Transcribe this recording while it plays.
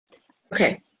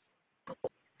Okay.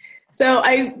 So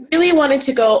I really wanted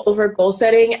to go over goal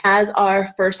setting as our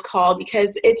first call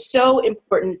because it's so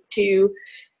important to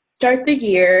start the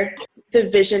year with a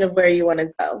vision of where you want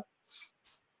to go.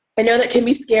 I know that can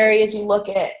be scary as you look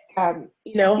at, where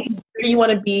you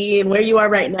want to be and where you are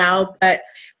right now, but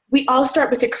we all start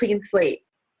with a clean slate.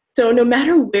 So no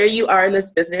matter where you are in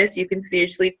this business, you can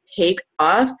seriously take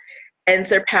off and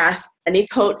surpass any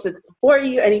coach that's before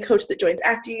you, any coach that joins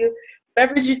after you,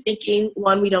 whatever you're thinking.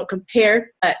 One, we don't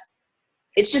compare, but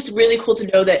it's just really cool to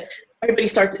know that everybody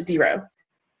starts at zero.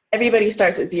 Everybody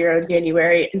starts at zero in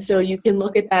January. And so you can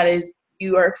look at that as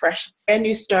you are a fresh, brand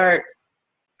new start,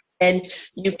 and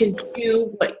you can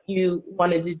do what you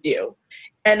wanted to do.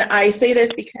 And I say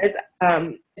this because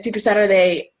Super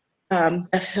Saturday,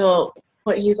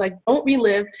 he's like, don't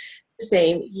relive the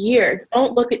same year.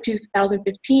 Don't look at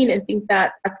 2015 and think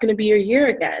that that's going to be your year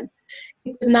again.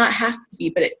 It does not have to be,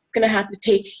 but it's going to have to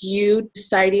take you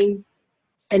deciding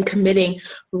and committing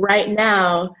right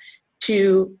now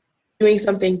to doing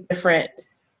something different,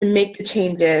 to make the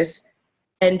changes,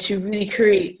 and to really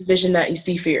create the vision that you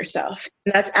see for yourself.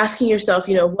 And that's asking yourself,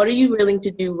 what are you willing to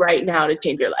do right now to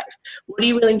change your life? What are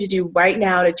you willing to do right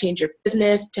now to change your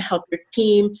business, to help your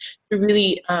team, to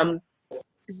really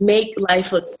make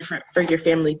life look different for your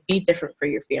family, be different for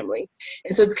your family?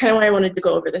 And so that's kind of why I wanted to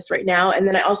go over this right now. And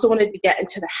then I also wanted to get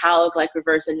into the how of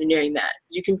reverse engineering that.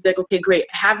 You can be like, okay, great,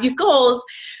 I have these goals,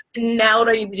 but now what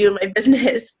do I need to do in my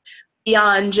business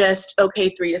beyond just,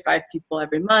 3 to 5 people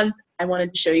every month? I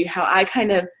wanted to show you how I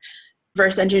kind of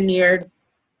reverse engineered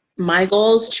my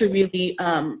goals to really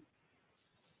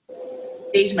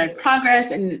gauge my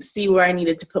progress and see where I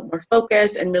needed to put more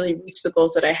focus and really reach the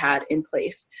goals that I had in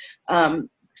place,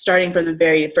 starting from the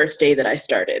very first day that I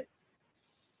started.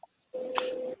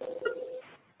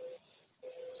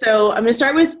 So I'm going to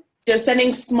start with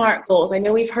setting SMART goals. I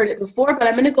know we've heard it before, but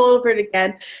I'm going to go over it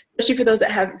again, especially for those that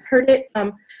haven't heard it.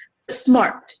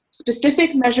 SMART: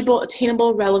 specific, measurable,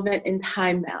 attainable, relevant, and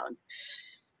time-bound.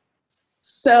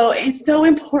 So it's so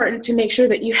important to make sure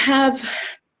that you have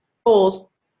goals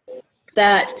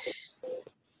that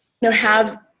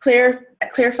have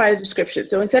clarify the description.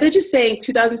 So instead of just saying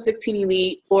 2016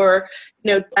 Elite or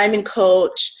Diamond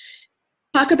Coach,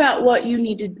 talk about what you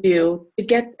need to do to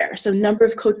get there. So number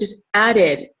of coaches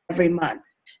added every month,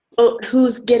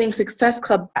 who's getting Success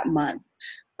Club that month,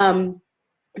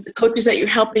 the coaches that you're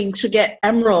helping to get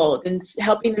Emerald and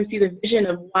helping them see the vision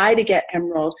of why to get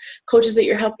Emerald, coaches that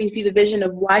you're helping see the vision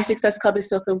of why Success Club is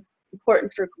so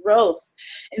important for growth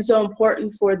and so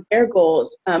important for their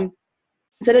goals.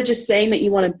 Instead of just saying that you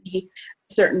want to be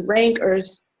a certain rank or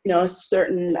a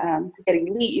certain getting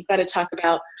elite, you've got to talk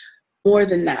about more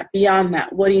than that, beyond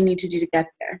that. What do you need to do to get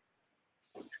there?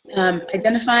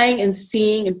 Identifying and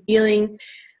seeing and feeling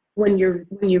when you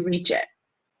reach it.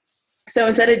 So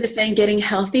instead of just saying getting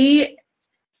healthy,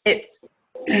 it's,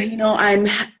 I'm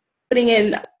putting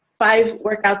in 5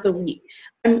 workouts a week.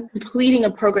 I'm completing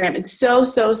a program. It's so,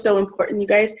 so, so important, you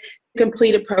guys, to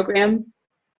complete a program.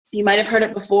 You might have heard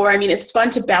it before. I mean, it's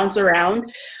fun to bounce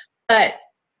around, but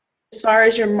as far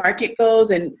as your market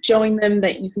goes and showing them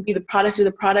that you can be the product of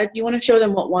the product, you want to show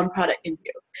them what one product can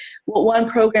do, what one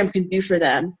program can do for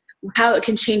them, how it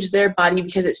can change their body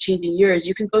because it's changing yours.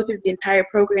 You can go through the entire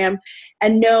program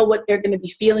and know what they're going to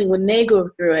be feeling when they go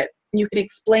through it. You can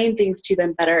explain things to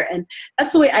them better. And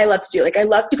that's the way I love to do it. I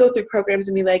love to go through programs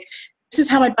and be like, this is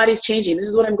how my body's changing. This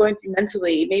is what I'm going through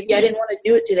mentally. Maybe I didn't want to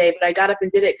do it today, but I got up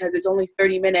and did it because it's only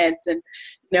 30 minutes. And,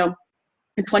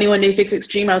 in 21 Day Fix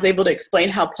Extreme, I was able to explain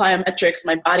how plyometrics,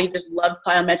 my body just loved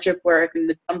plyometric work and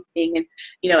the jumping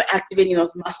and, activating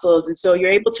those muscles. And so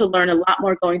you're able to learn a lot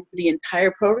more going through the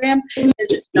entire program than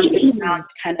just jumping around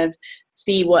to kind of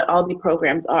see what all the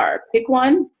programs are. Pick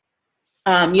one.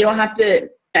 You don't have to.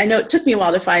 I know it took me a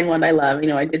while to find one I love.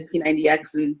 I did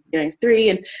P90X and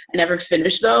P93, and I never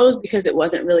finished those because it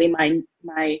wasn't really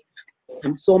my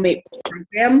soulmate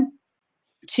program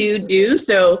to do.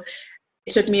 So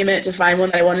it took me a minute to find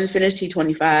one that I wanted to finish,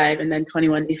 T25, and then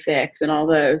 21 Day Fix and all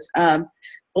those.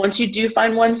 Once you do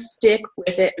find one, stick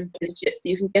with it and finish it so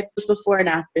you can get this before and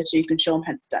after so you can show them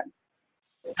how it's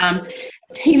done.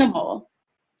 Attainable.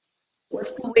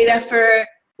 What's the weigh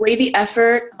the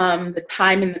effort, the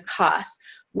time, and the cost.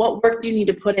 What work do you need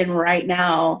to put in right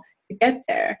now to get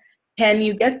there? Can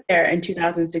you get there in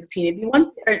 2016? It'd be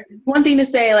one thing to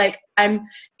say,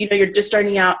 you're just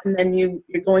starting out and then you're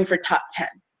going for top 10.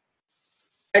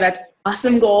 That's an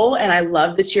awesome goal, and I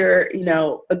love that you're,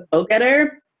 a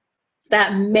go-getter.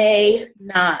 That may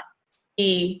not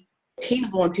be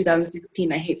attainable in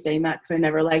 2016. I hate saying that because I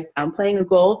never like downplaying a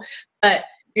goal, but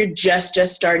If you're just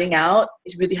starting out,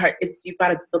 it's really hard. You've got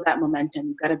to build that momentum.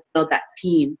 You've got to build that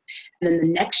team. And then the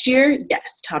next year,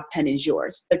 yes, top 10 is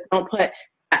yours. But don't put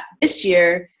this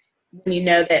year when you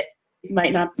know that it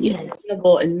might not be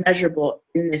attainable and measurable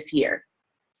in this year.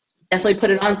 Definitely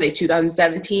put it on, say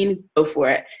 2017, go for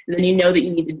it. And then you know that you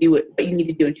need to do what you need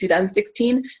to do in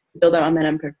 2016 to build that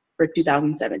momentum for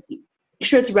 2017. Make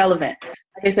sure it's relevant.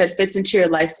 Like I said, fits into your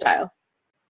lifestyle.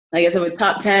 Like I said, with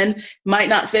top 10, might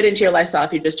not fit into your lifestyle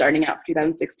if you're just starting out for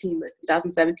 2016, but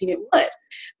 2017 it would.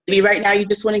 Maybe right now you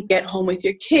just want to get home with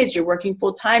your kids, you're working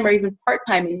full-time or even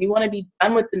part-time, and you want to be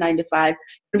done with the 9 to 5, you want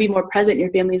to be more present in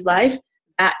your family's life,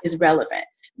 that is relevant.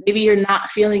 Maybe you're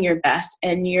not feeling your best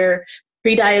and you're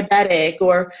pre-diabetic,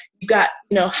 or you've got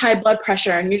high blood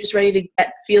pressure and you're just ready to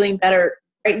get feeling better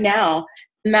right now,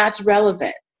 and that's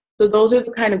relevant. So those are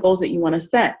the kind of goals that you want to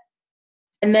set.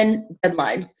 And then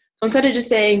deadlines. So instead of just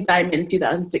saying Diamond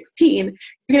 2016, you're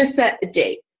going to set a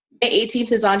date. May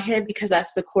 18th is on here because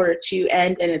that's the Q2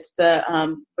 end, and it's the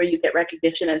where you get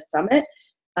recognition as Summit.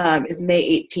 Is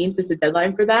May 18th is the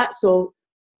deadline for that. So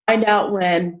find out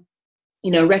when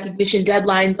recognition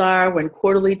deadlines are, when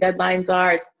quarterly deadlines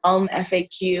are. It's all in the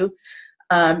FAQ,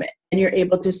 and you're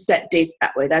able to set dates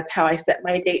that way. That's how I set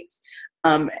my dates,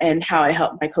 and how I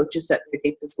help my coaches set their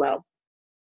dates as well.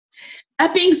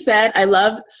 That being said, I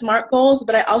love SMART goals,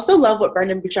 but I also love what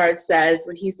Brendon Burchard says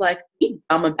when he's like, be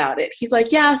dumb about it. He's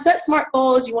like, yeah, set SMART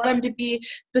goals. You want them to be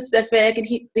specific. And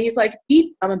he's like,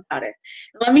 be dumb about it.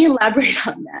 And let me elaborate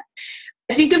on that.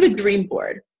 I think of a dream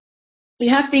board. We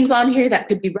have things on here that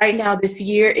could be right now this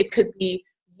year. It could be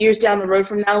years down the road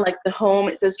from now, like the home,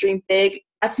 it says dream big.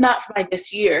 That's not for my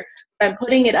this year. But I'm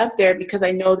putting it up there because I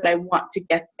know that I want to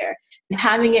get there. And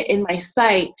having it in my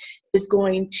sight is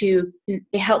going to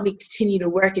help me continue to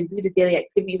work and do the daily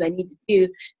activities I need to do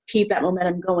to keep that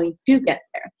momentum going to get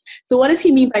there. So what does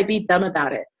he mean by be dumb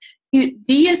about it?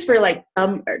 D is for like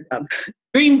dumb,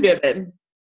 dream driven.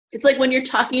 It's like when you're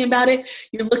talking about it,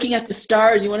 you're looking at the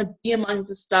stars, you want to be among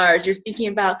the stars. You're thinking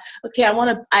about, okay,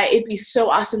 it'd be so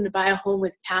awesome to buy a home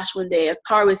with cash one day, a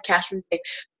car with cash one day,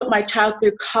 put my child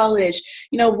through college,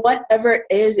 whatever it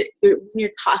is, when you're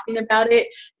talking about it,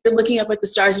 you're looking up at the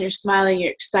stars and you're smiling,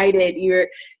 you're excited,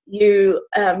 you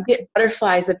get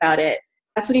butterflies about it.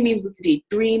 That's what he means with the D,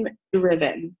 dream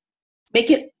driven. Make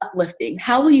it uplifting.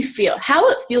 How will you feel? How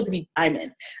will it feel to be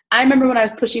Diamond? I remember when I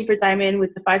was pushing for Diamond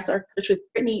with the 5-star coach with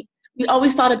Brittany, we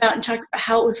always thought about and talked about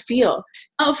how it would feel.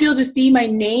 How it would feel to see my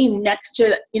name next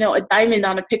to, a diamond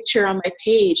on a picture on my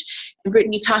page, and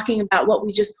Brittany talking about what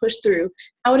we just pushed through.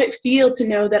 How would it feel to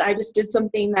know that I just did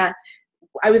something that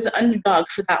I was the underdog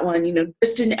for that one,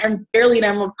 just barely an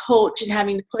Emerald coach and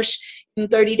having to push in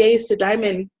 30 days to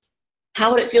Diamond.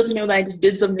 How would it feel to know that I just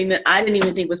did something that I didn't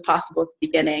even think was possible at the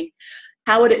beginning?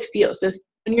 How would it feel? So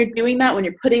when you're doing that, when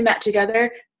you're putting that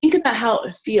together, think about how it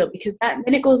would feel, because then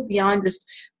it goes beyond just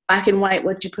black and white,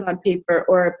 what you put on paper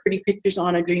or pretty pictures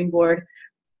on a dream board.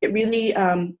 It really,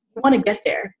 you want to get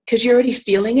there because you're already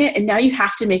feeling it, and now you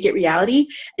have to make it reality,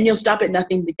 and you'll stop at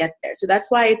nothing to get there. So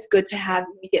that's why it's good to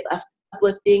make it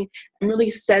uplifting and really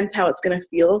sense how it's going to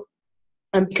feel,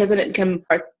 because then it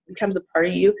becomes a part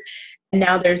of you. And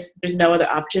now there's no other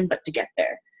option but to get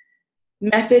there.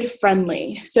 Method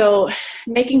friendly. So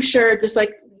making sure, just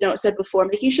like it said before,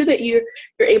 making sure that you're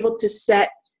able to set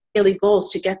daily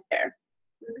goals to get there.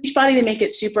 Beachbody, they make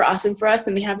it super awesome for us,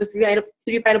 and they have the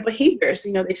three vital behaviors.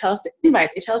 They tell us to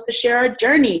invite, they tell us to share our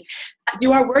journey,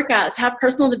 do our workouts, have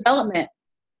personal development.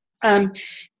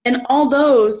 And all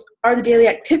those are the daily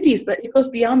activities, but it goes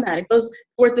beyond that. It goes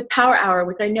towards the power hour,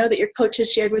 which I know that your coach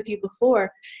has shared with you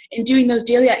before, and doing those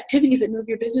daily activities that move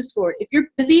your business forward. If you're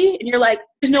busy and you're like,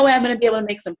 there's no way I'm going to be able to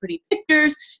make some pretty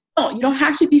pictures, no, you don't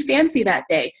have to be fancy that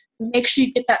day. Make sure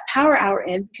you get that power hour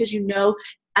in, because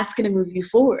that's going to move you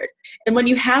forward. And when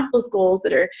you have those goals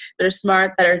that are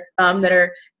smart, that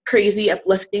are crazy,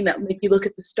 uplifting, that make you look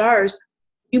at the stars,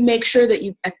 you make sure that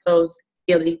you get those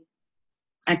daily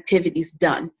activities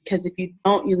done, because if you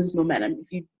don't, you lose momentum.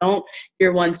 If you don't,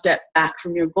 you're one step back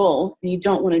from your goal, and you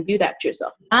don't want to do that to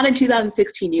yourself. Not in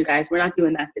 2016, you guys. We're not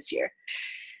doing that this year.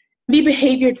 Be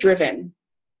behavior driven.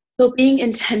 So being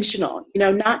intentional,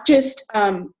 not just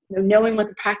knowing what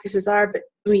the practices are, but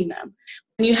doing them.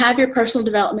 When you have your personal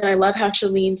development, I love how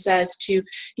Chalene says to,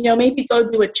 maybe go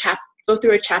through a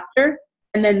chapter,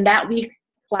 and then that week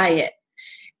apply it.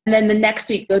 And then the next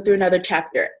week, go through another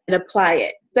chapter and apply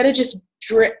it. Instead of just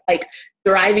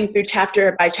driving through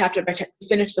chapter by chapter by chapter to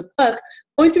finish the book,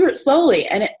 going through it slowly.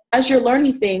 And as you're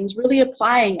learning things, really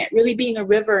applying it, really being a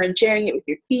river and sharing it with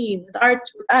your team, with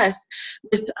us,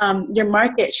 with your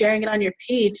market, sharing it on your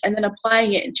page, and then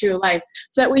applying it into your life.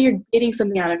 So that way you're getting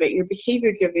something out of it. You're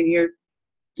behavior driven.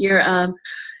 You're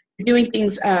doing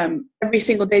things every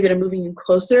single day that are moving you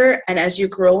closer. And as you're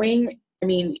growing, I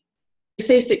mean, you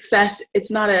say success,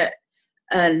 it's not a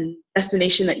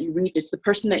destination that you reach, it's the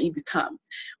person that you become.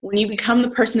 When you become the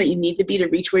person that you need to be to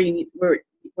reach where you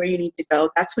need to go,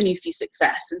 that's when you see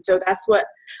success. And so that's what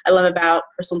I love about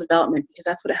personal development, because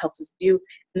that's what it helps us do.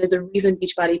 And there's a reason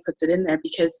Beachbody puts it in there,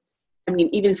 because I mean,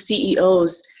 even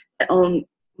CEOs that own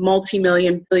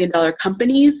multi-million, billion-dollar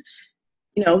companies,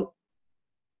 you know,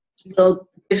 will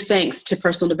give thanks to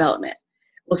personal development.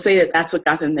 We'll say that that's what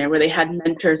got them there, where they had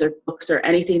mentors or books or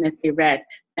anything that they read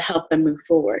to help them move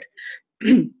forward.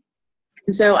 And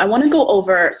so I want to go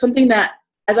over something that,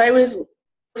 as I was,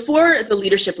 before the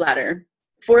leadership ladder,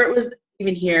 before it was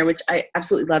even here, which I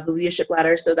absolutely love the leadership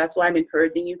ladder, so that's why I'm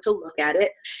encouraging you to look at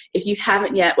it. If you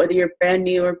haven't yet, whether you're brand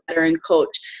new or veteran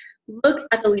coach, look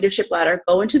at the leadership ladder,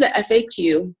 go into the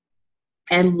FAQ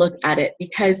and look at it,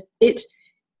 because it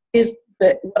is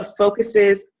what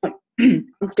focuses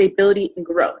on stability and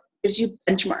growth. Gives you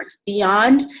benchmarks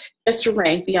beyond just a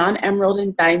rank, beyond emerald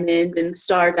and diamond and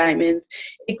star diamonds.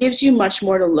 It gives you much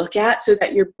more to look at, so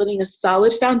that you're building a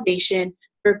solid foundation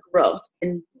for growth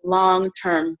and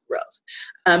long-term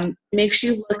growth. Makes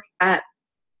you look at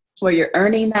where you're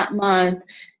earning that month,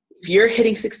 if you're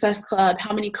hitting Success Club,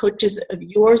 how many coaches of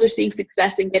yours are seeing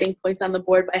success and getting points on the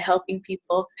board by helping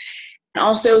people, and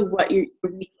also what your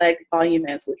week leg volume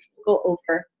is, which we'll go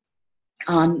over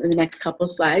on the next couple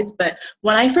of slides. But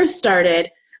when I first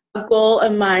started, a goal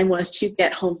of mine was to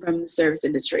get home from the service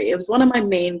industry. It was one of my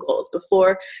main goals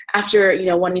after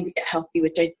wanting to get healthy,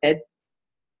 which I did.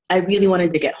 I really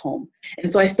wanted to get home.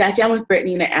 And so I sat down with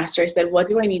Brittany and I asked her, I said, what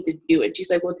do I need to do? And she's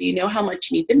like, well, do you know how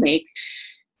much you need to make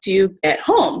to get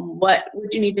home? What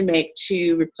would you need to make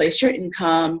to replace your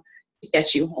income to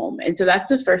get you home? And so that's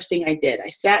the first thing I did. I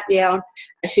sat down,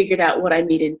 I figured out what I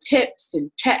made in tips and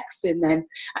checks, and then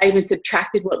I even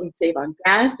subtracted what we'd save on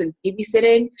gas and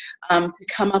babysitting to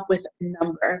come up with a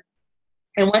number.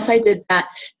 And once I did that,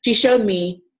 she showed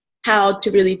me how to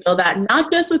really build that,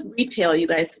 not just with retail, you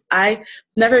guys. I'm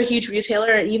never a huge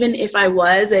retailer, and even if I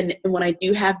was, and when I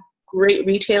do have great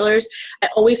retailers, I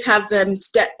always have them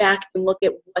step back and look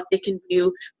at what they can do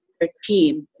with their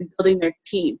team and building their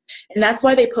team. And that's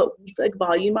why they put week leg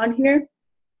volume on here,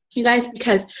 you guys,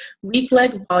 because week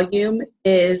leg volume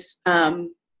is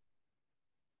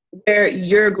where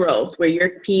your growth, where your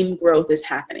team growth is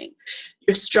happening.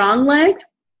 Your strong leg,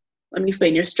 let me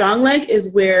explain. Your strong leg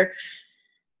is where,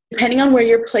 depending on where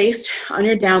you're placed on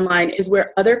your downline, is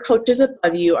where other coaches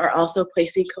above you are also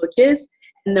placing coaches.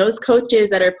 And those coaches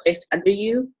that are placed under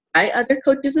you by other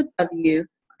coaches above you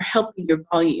are helping your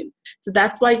volume. So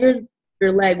that's why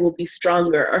your leg will be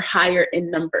stronger or higher in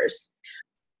numbers.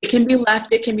 It can be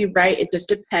left, it can be right, it just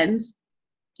depends.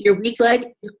 Your weak leg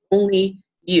is only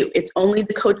you. It's only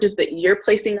the coaches that you're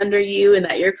placing under you and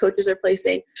that your coaches are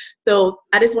placing. So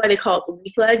that is why they call it the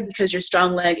weak leg, because your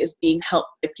strong leg is being helped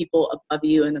by people above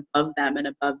you and above them and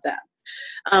above them.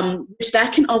 Which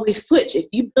that can always switch. If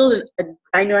you build a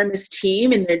ginormous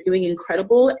team and they're doing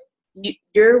incredible,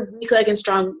 your weak leg and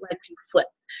strong leg can flip.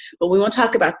 But we won't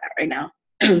talk about that right now.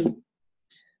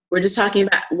 We're just talking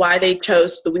about why they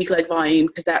chose the weak leg volume,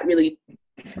 because that really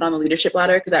put on the leadership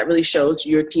ladder, because that really shows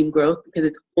your team growth, because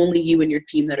it's only you and your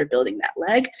team that are building that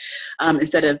leg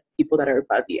instead of people that are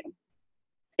above you.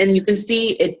 And you can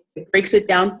see it breaks it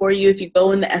down for you. If you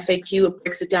go in the FAQ, it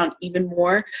breaks it down even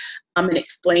more and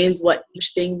explains what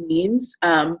each thing means.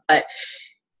 But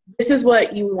this is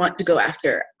what you want to go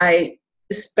after.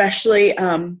 Especially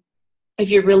if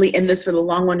you're really in this for the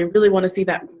long run, you really want to see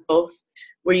that growth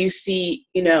where you see,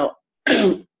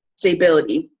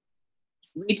 stability.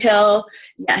 Retail,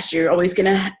 yes, you're always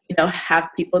going to, have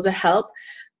people to help.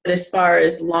 But as far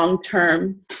as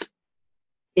long-term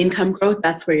income growth,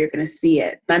 that's where you're going to see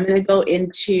it. And I'm going to go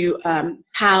into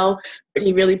how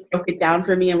Brittany really broke it down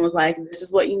for me and was like, this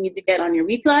is what you need to get on your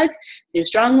weak leg, your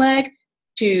strong leg,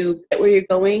 to get where you're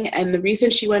going. And the reason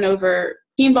she went over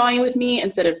team volume with me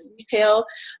instead of retail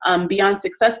beyond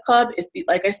Success Club is,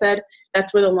 like I said,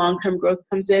 that's where the long-term growth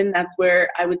comes in. That's where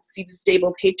I would see the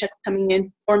stable paychecks coming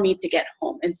in for me to get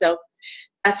home. And so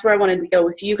that's where I wanted to go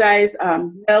with you guys.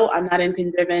 No, I'm not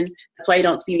income driven. That's why you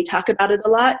don't see me talk about it a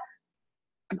lot.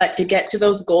 But to get to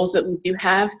those goals that we do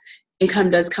have, income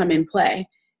does come in play.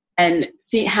 And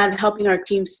helping our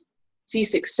teams see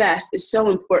success is so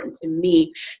important to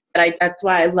me that's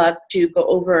why I love to go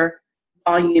over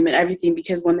volume and everything,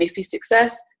 because when they see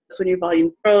success, That's when your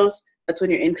volume grows. That's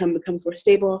when your income becomes more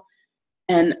stable.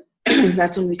 And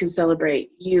that's when we can celebrate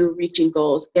you reaching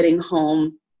goals, getting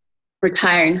home,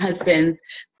 retiring husbands,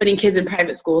 putting kids in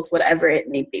private schools, whatever it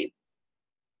may be.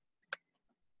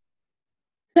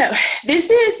 So this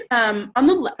is, on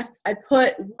the left, I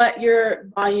put what your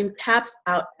volume caps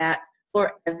out at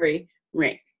for every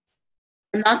rank.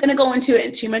 I'm not going to go into it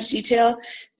in too much detail,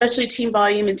 especially team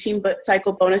volume and team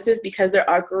cycle bonuses, because there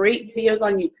are great videos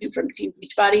on YouTube from Team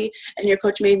Beachbody, and your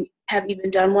coach may have even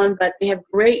done one, but they have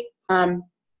great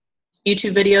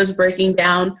YouTube videos breaking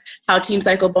down how team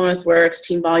cycle bonus works,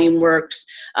 team volume works.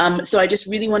 So I just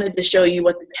really wanted to show you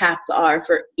what the caps are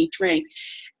for each rank.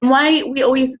 And why we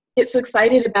always get so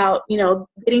excited about, you know,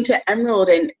 getting to Emerald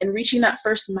and reaching that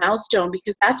first milestone,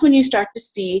 because that's when you start to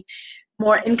see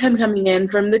more income coming in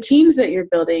from the teams that you're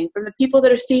building, from the people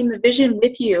that are seeing the vision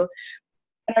with you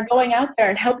and are going out there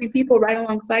and helping people right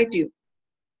alongside you.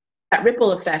 That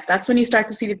ripple effect, that's when you start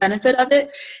to see the benefit of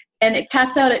it, and it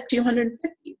caps out at $250.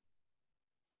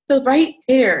 So right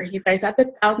there, you guys, that's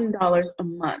 $1,000 a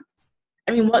month.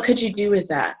 I mean, what could you do with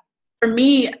that? For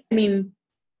me, I mean,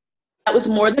 that was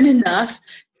more than enough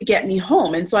to get me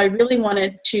home. And so I really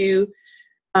wanted to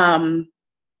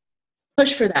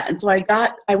push for that. And so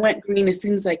I went green as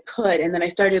soon as I could. And then I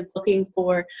started looking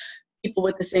for people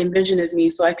with the same vision as me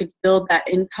so I could build that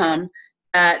income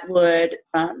that would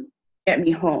get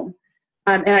me home.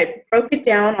 And I broke it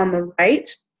down on the right.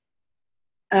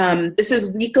 This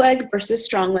is weak leg versus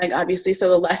strong leg, obviously. So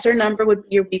the lesser number would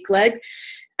be your weak leg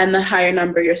and the higher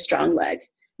number your strong leg.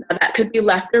 Now that could be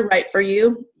left or right for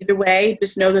you. Either way,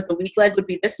 just know that the weak leg would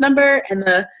be this number and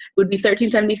would be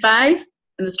 $1,375,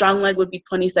 and the strong leg would be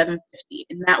 $2,750,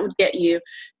 and that would get you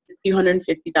the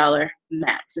 $250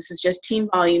 max. This is just team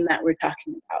volume that we're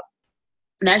talking about.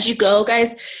 And as you go,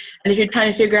 guys, and if you're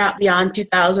trying to figure out beyond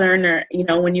 2,000, or, you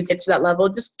know, when you get to that level,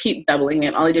 just keep doubling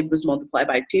it. All I did was multiply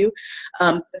by 2.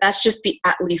 But that's just the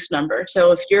at least number.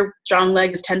 So if your strong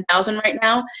leg is 10,000 right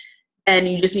now, and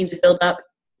you just need to build up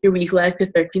your weak leg to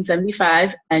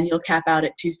 1,375, and you'll cap out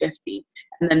at 250.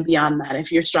 And then beyond that,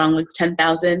 if your strong leg's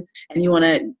 10,000 and you want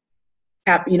to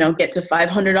cap, you know, get to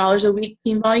 $500 a week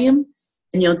team volume,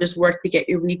 and you'll just work to get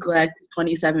your weak leg to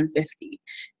 2,750,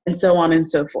 and so on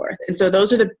and so forth. And so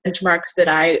those are the benchmarks that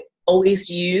I always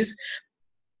use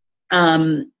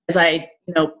as I,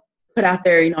 you know, put out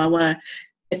there, you know, I want to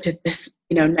get to this,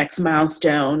 you know, next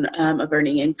milestone of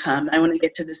earning income. I want to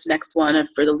get to this next one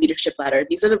for the leadership ladder.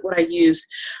 These are what I use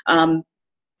to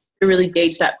really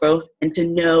gauge that growth and to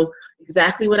know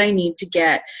exactly what I need to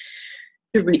get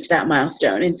to reach that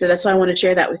milestone. And so that's why I want to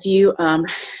share that with you.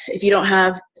 If you don't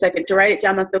have a second to write it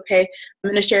down, that's okay. I'm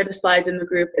going to share the slides in the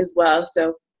group as well,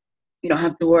 so you don't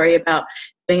have to worry about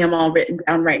getting them all written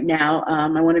down right now. I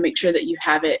want to make sure that you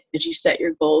have it as you set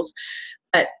your goals.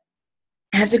 But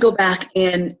I have to go back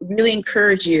and really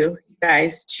encourage you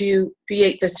guys to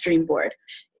create this dream board.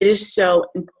 It is so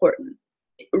important.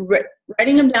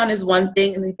 Writing them down is one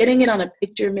thing, and then getting it on a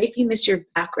picture, making this your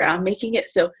background, making it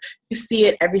so you see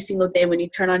it every single day when you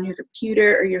turn on your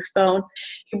computer or your phone.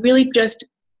 It really just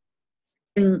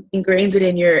ingrains it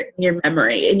in your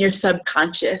memory, in your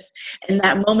subconscious. And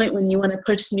that moment when you want to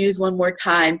push snooze one more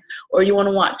time, or you want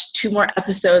to watch 2 more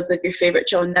episodes of your favorite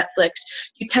show on Netflix,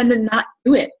 you tend to not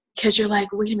do it because you're like,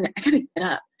 wait a minute, I gotta get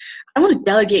up. I want to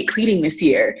delegate cleaning this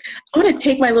year. I want to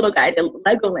take my little guy to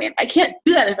Legoland. I can't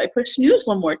do that if I push snooze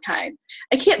one more time.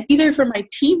 I can't be there for my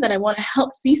team that I want to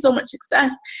help see so much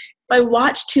success if I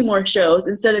watch 2 more shows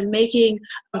instead of making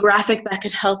a graphic that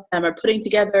could help them, or putting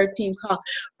together a team call,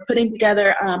 or putting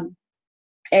together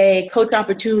a coach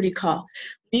opportunity call.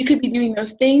 You could be doing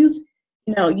those things.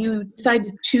 You know, you decide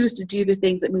to choose to do the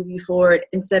things that move you forward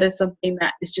instead of something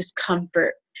that is just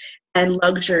comfort and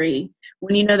luxury,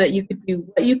 when you know that you could do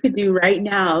what you could do right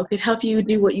now could help you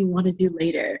do what you want to do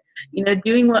later. You know,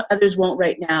 doing what others won't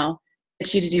right now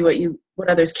gets you to do what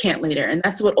others can't later. And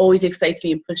that's what always excites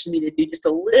me and pushes me to do just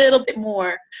a little bit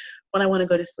more when I want to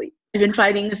go to sleep. I've been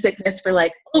fighting the sickness for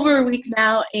like over a week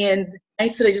now, and I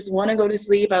said I just want to go to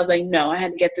sleep. I was like, no, I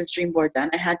had to get this dream board done.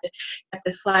 I had to get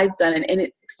the slides done. And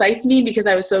it excites me because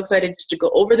I was so excited just to go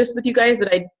over this with you guys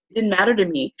that it didn't matter to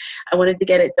me. I wanted to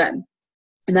get it done.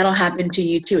 And that'll happen to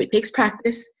you too. It takes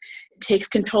practice. It takes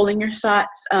controlling your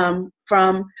thoughts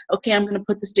from, okay, I'm going to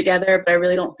put this together, but I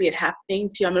really don't see it happening,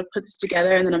 to I'm going to put this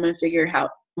together and then I'm going to figure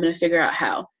out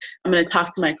how. I'm going to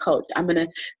talk to my coach. I'm going to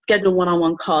schedule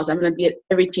one-on-one calls. I'm going to be at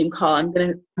every team call. I'm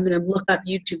going to look up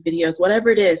YouTube videos. Whatever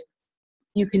it is,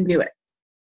 you can do it.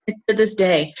 To this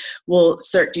day, we'll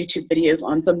search YouTube videos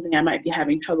on something I might be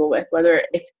having trouble with, whether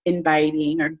it's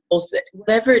inviting or bullshit,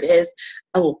 whatever it is,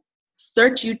 I will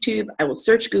search YouTube, I will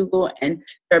search Google, and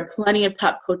there are plenty of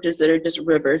top coaches that are just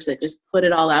rivers that just put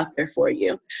it all out there for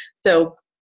you. So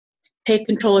take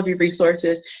control of your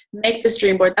resources, make this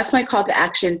dream board. That's my call to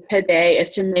action today,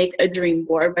 is to make a dream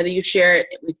board, whether you share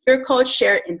it with your coach,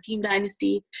 share it in Team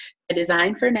Dynasty, a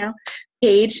Design for Now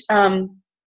page,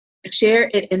 share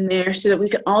it in there so that we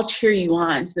can all cheer you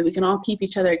on, so that we can all keep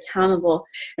each other accountable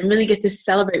and really get to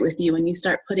celebrate with you when you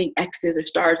start putting X's or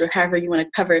stars or however you want to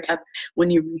cover it up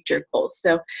when you reach your goals.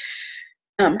 So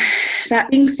that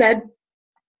being said,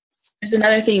 there's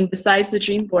another thing besides the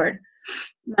dream board.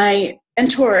 My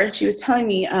mentor, she was telling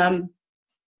me, you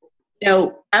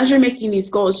know, as you're making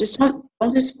these goals, just don't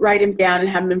just write them down and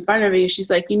have them in front of you. She's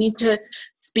like, you need to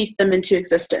speak them into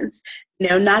existence. You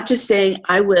know, not just saying,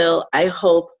 I will, I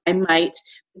hope, I might,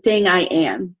 but saying I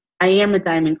am. I am a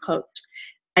diamond coach.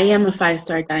 I am a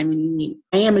 5-star diamond elite.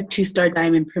 I am a 2-star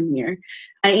diamond premier.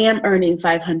 I am earning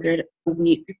 $500 a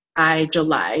week by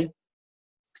July.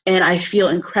 And I feel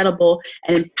incredible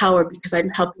and empowered because I'm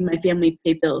helping my family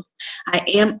pay bills. I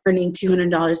am earning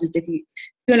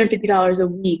 $250 a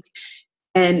week,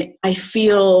 and I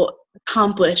feel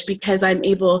accomplished because I'm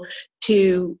able to,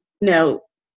 you know,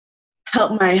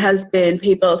 help my husband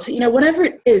pay bills. You know, whatever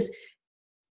it is,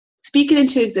 speak it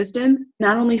into existence.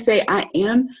 Not only say I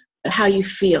am, but how you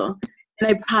feel. And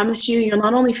I promise you, you'll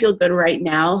not only feel good right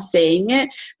now saying it,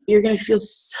 but you're going to feel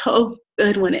so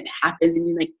good when it happens and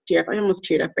you like tear up. I almost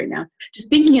teared up right now just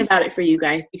thinking about it for you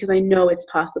guys, because I know it's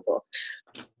possible.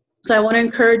 So I want to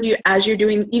encourage you, as you're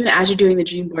doing the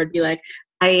dream board, be like,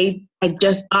 I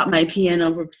just bought my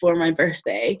piano before my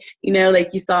birthday. You know,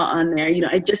 like you saw on there, you know,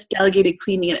 I just delegated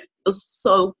cleaning and it feels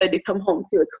so good to come home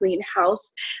to a clean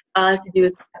house. All I have to do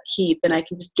is keep, and I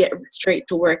can just get straight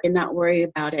to work and not worry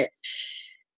about it.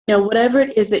 You know, whatever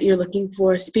it is that you're looking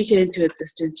for, speak it into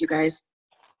existence, you guys.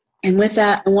 And with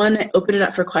that, I want to open it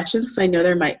up for questions, because I know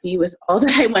there might be with all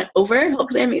that I went over.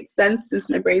 Hopefully I made sense since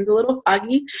my brain's a little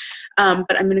foggy.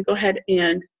 But I'm going to go ahead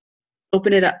and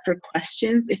open it up for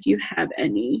questions if you have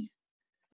any.